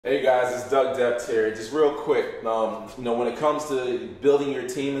Hey guys, it's Depte here. Just real quick, when it comes to building your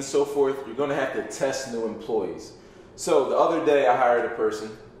team and so forth, you're going to have to test new employees. So the other day I hired a person,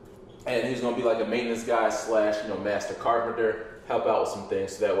 and he's going to be like a maintenance guy slash master carpenter, help out with some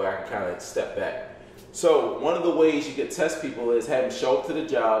things so that way I can kind of step back. So one of the ways you can test people is have them show up to the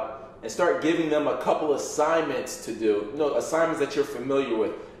job and start giving them a couple assignments to do, assignments that you're familiar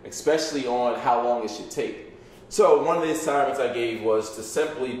with, especially on how long it should take. So one of the assignments I gave was to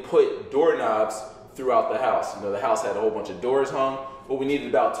simply put doorknobs throughout the house. The house had a whole bunch of doors hung, but we needed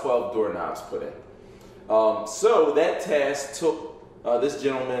about 12 doorknobs put in. So that task took this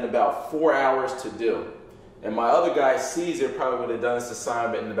gentleman about 4 hours to do. And my other guy, Caesar, probably would have done this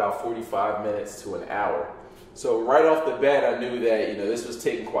assignment in about 45 minutes to an hour. So right off the bat, I knew that this was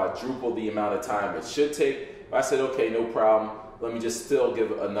taking quadruple the amount of time it should take. I said, okay, no problem. Let me just still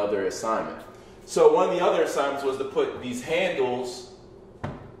give another assignment. So one of the other assignments was to put these handles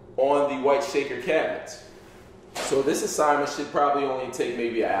on the white shaker cabinets. So this assignment should probably only take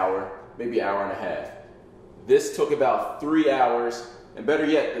maybe an hour, maybe an hour and a half. This took about 3 hours, and better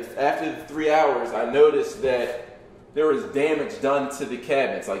yet, after the 3 hours, I noticed that there was damage done to the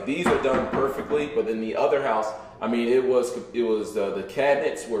cabinets. Like these are done perfectly, but in the other house, the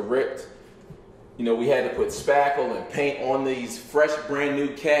cabinets were ripped. We had to put spackle and paint on these fresh, brand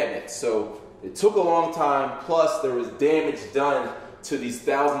new cabinets. So it took a long time, plus there was damage done to these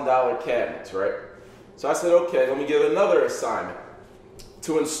 $1,000 cabinets, right? So I said, okay, let me give another assignment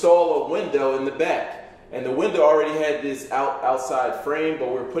to install a window in the back. And the window already had this outside frame,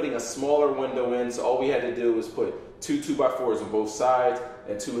 but we're putting a smaller window in, so all we had to do was put two 2x4s on both sides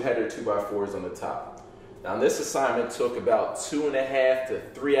and two header 2x4s on the top. Now this assignment took about 2.5 to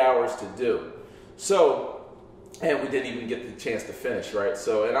 3 hours to do. And we didn't even get the chance to finish, right?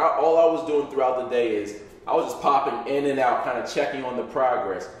 So, all I was doing throughout the day is I was just popping in and out, kind of checking on the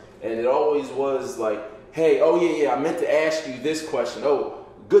progress. And it always was like, hey, oh yeah, I meant to ask you this question. Oh,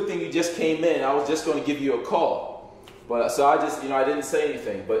 good thing you just came in. I was just going to give you a call. But so I just, I didn't say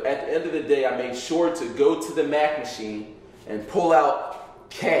anything. But at the end of the day, I made sure to go to the Mac machine and pull out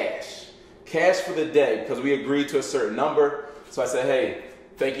cash for the day, because we agreed to a certain number. So I said, hey,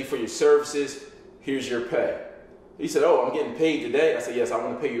 thank you for your services. Here's your pay. He said, oh, I'm getting paid today. I said, yes, I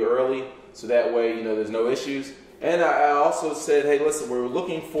want to pay you early, so that way, there's no issues. And I also said, hey, listen, we're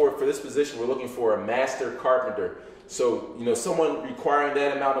looking for this position, we're looking for a master carpenter. So, someone requiring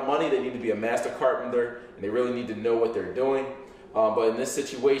that amount of money, they need to be a master carpenter, and they really need to know what they're doing. But in this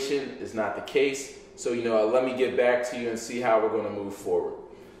situation, it's not the case. So, let me get back to you and see how we're going to move forward.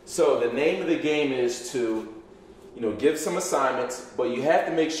 So the name of the game is to give some assignments, but you have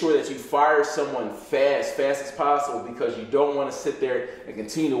to make sure that you fire someone fast as possible, because you don't want to sit there and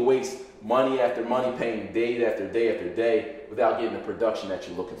continue to waste money after money, paying day after day after day without getting the production that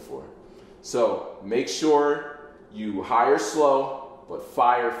you're looking for. So make sure you hire slow, but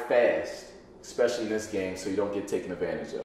fire fast, especially in this game, so you don't get taken advantage of.